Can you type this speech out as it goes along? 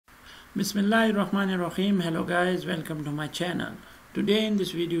Bismillahirrahmanirrahim. Hello guys, welcome to my channel. Today in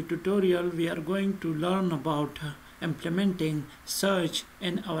this video tutorial we are going to learn about implementing search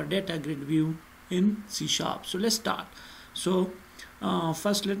in our data grid view in C#. So let's start. So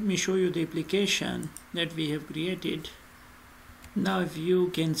first let me show you the application that we have created. Now if you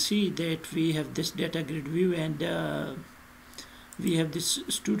can see that we have this data grid view and we have this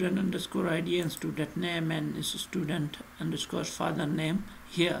student underscore ID and student name and this student underscore father name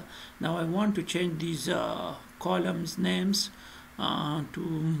here. Now I want to change these columns names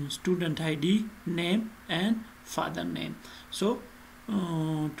to student ID, name and father name. So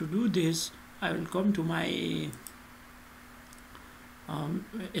to do this I will come to my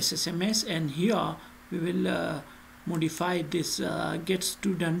SSMS, and here we will modify this get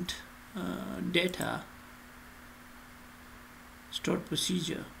student data stored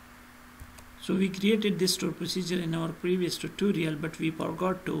procedure. So we created this stored procedure in our previous tutorial, but we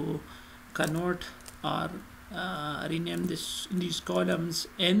forgot to convert or rename these columns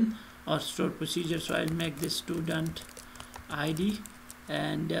in our stored procedure. So I'll make this student ID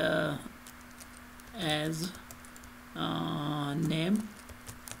and as name.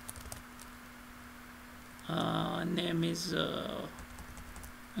 Name is a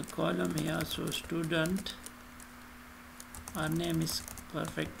column here, so student. Our name is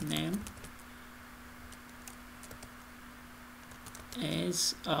perfect name.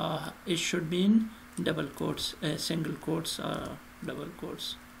 As it should be in double quotes, single quotes or double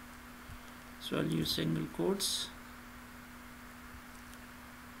quotes. So I'll use single quotes,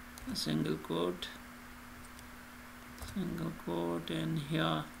 a single quote, and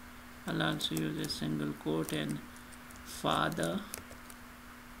here I'll also use a single quote and father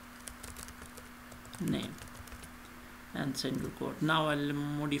name and single quote. Now I'll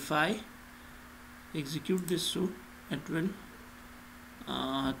modify, execute this, so it will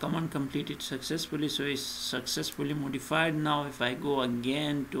command completed successfully. So it's successfully modified. Now if I go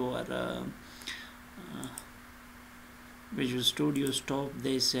again to our Visual Studio, stop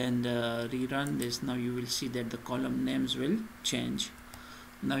this and rerun this, now you will see that the column names will change.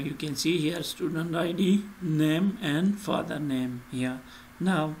 Now you can see here student ID, name and father name here.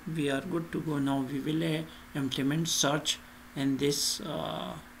 Now we are good to go. Now we will implement search in this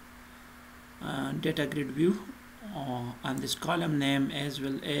data grid view on this column name, as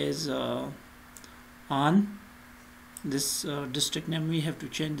well as on this district name. We have to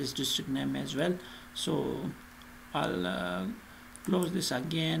change this district name as well. So I'll close this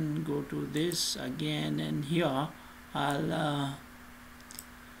again, go to this again, and here I'll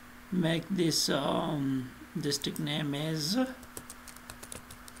make this district name as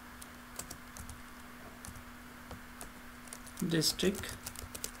district,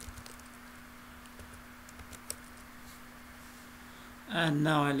 and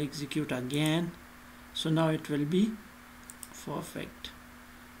now I'll execute again. So now it will be perfect.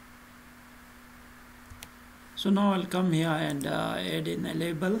 So now I'll come here and add in a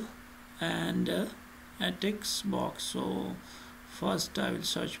label and a text box. So first I will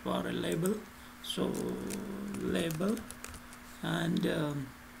search for a label, so label, and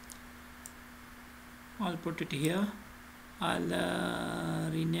I'll put it here. I'll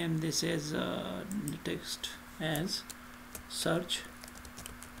rename this as the text as search,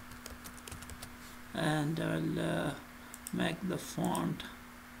 and I'll make the font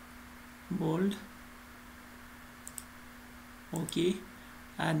bold. Okay,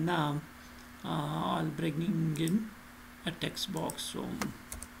 and now I'll bring in a text box, so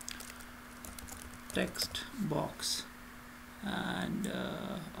text box, and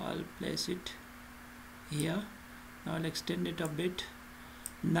I'll place it here. Now I'll extend it a bit.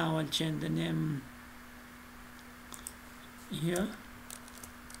 Now I'll change the name here,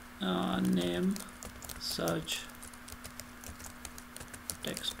 name search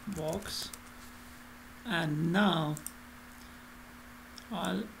text box, and now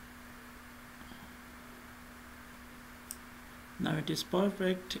now it is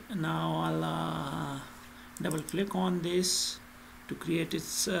perfect. Now I'll double click on this to create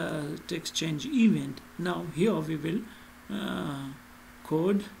its text change event. Now here we will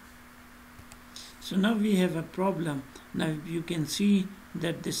code. So now we have a problem. Now you can see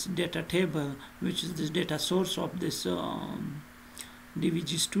that this data table, which is this data source of this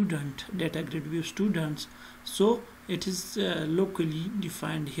DVG student, data grid view students, so it is locally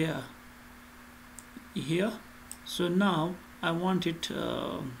defined here. So now I want it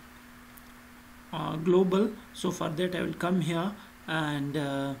global. So for that I will come here and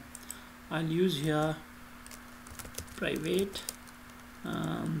I'll use here private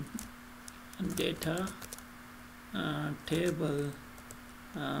data table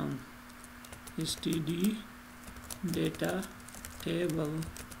std data table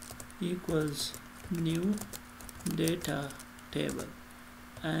equals new data table,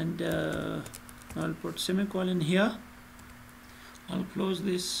 and I'll put semicolon here. I'll close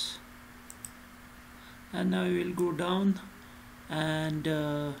this, and now we will go down, and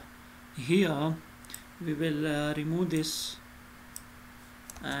here we will remove this,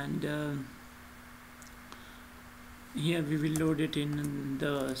 and here we will load it in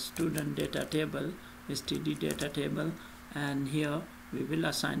the student data table, std data table, and here we will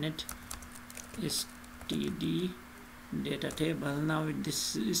assign it std data table. Now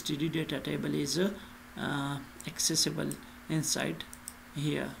this std data table is accessible inside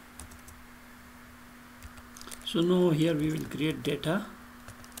here. So now here we will create data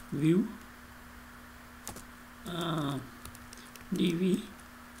view, dv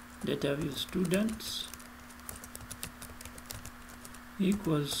data view students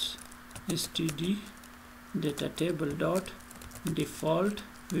equals std data table dot default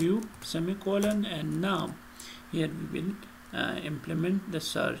view semicolon, and now here we will implement the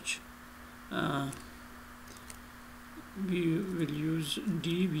search. We will use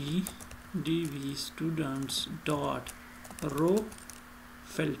dv students dot row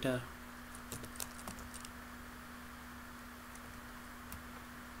filter.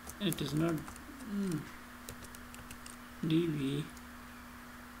 It is not dv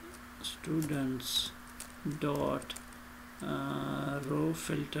students dot row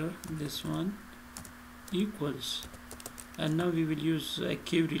filter, this one equals, and now we will use a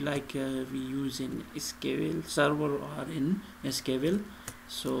query like we use in SQL server or in SQL.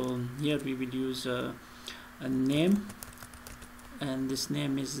 So here we will use a name, and this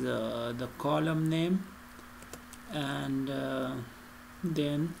name is the column name, and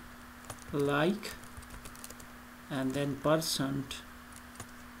then like, and then percent,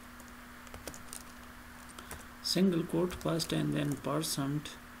 single quote first, and then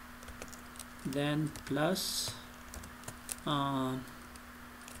percent, then plus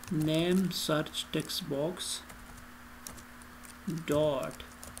name search text box dot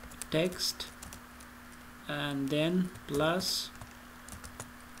text, and then plus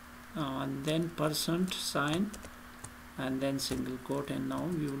then percent sign, and then single quote, and now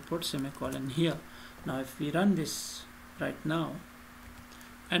we will put semicolon here. Now if we run this right now,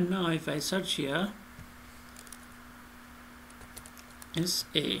 and now if I search here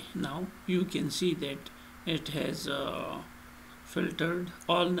SA, now you can see that it has filtered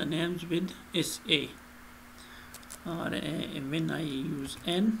all the names with SA, or when I use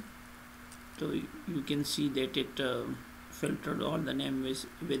N, so you can see that it filtered all the names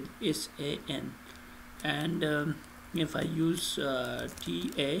with SAN, and if I use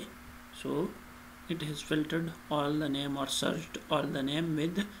TA, so it has filtered all the name or searched all the name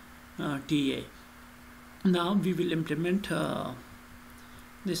with TA. Now we will implement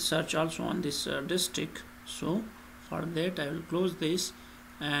this search also on this district. So for that I will close this,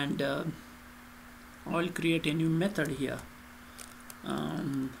 and I will create a new method here.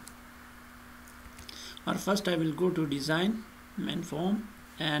 Or first I will go to design main form,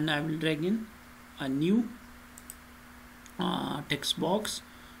 and I will drag in a new text box.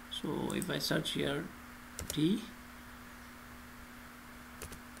 So if I search here T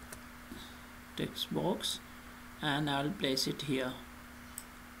text box, and I'll place it here.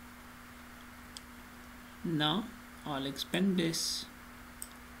 Now I'll expand this,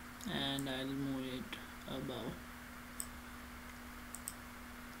 and I'll move it above.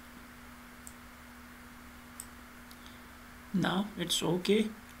 Now it's okay.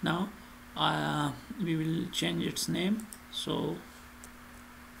 Now we will change its name. So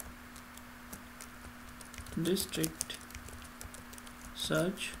district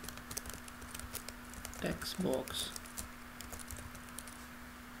search text box,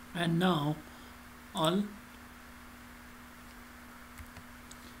 and now I'll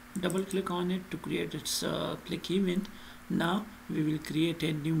double click on it to create its click event. Now we will create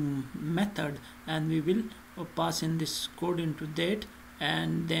a new method, and we will pass in this code into that,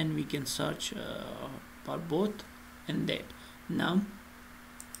 and then we can search for both in that. Now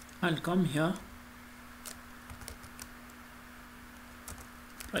I'll come here,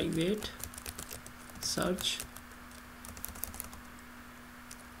 private search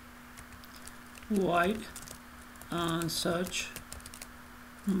void search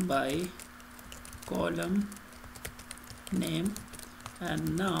by column name,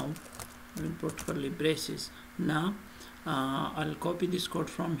 and now we will put curly braces. Now I'll copy this code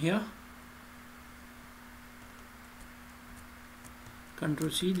from here,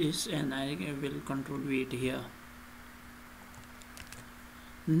 Ctrl C this, and I will Ctrl V it here.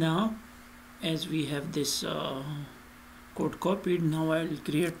 Now as we have this code copied, now I will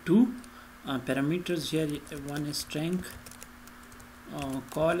create two parameters here. One is string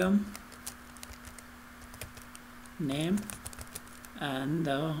column name, and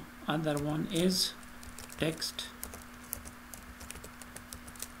the other one is text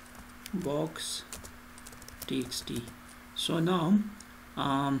box txt. So now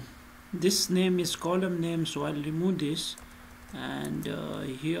this name is column name, so I'll remove this, and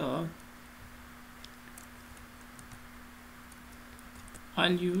here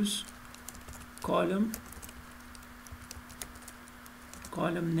I'll use column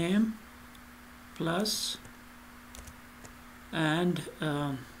name plus, and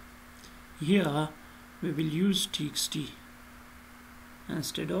here we will use txt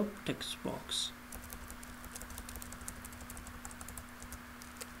instead of text box.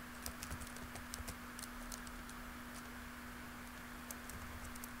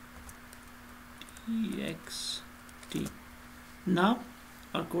 txt. Now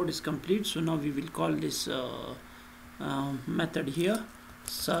our code is complete, so now we will call this method here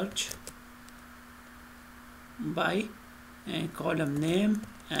search by column name,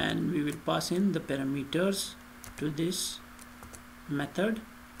 and we will pass in the parameters to this method.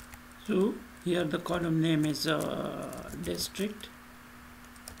 So here the column name is district,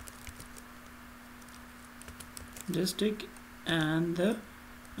 and the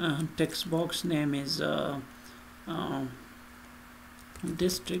text box name is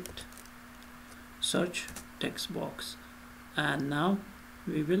district search text box. And now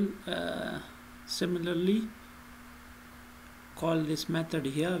we will similarly call this method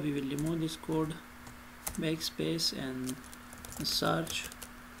here. We will remove this code, backspace, and search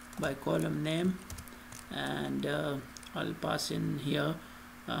by column name, and I'll pass in here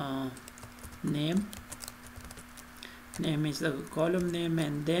name is the column name,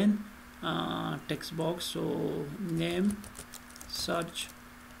 and then text box, so name search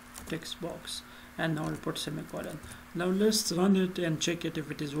text box, and now I'll put semicolon. Now let's run it and check it if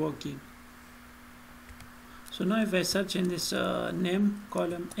it is working. So now if I search in this name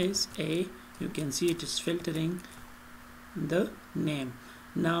column is A, you can see it is filtering the name.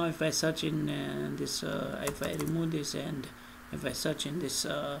 Now if I search in this if I remove this, and if I search in this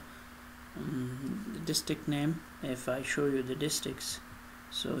district name, if I show you the districts,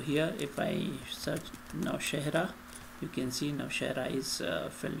 so here if I search Nowshera, you can see Nowshera is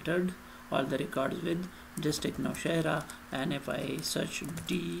filtered all the records with district Nowshera. And if I search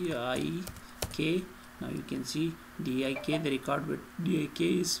DIK, now you can see DIK, the record with DIK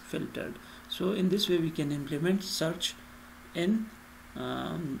is filtered. So in this way we can implement search in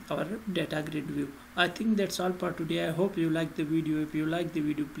our data grid view. I think that's all for today. I hope you like the video. If you like the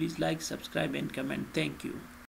video, please like, subscribe, and comment. Thank you.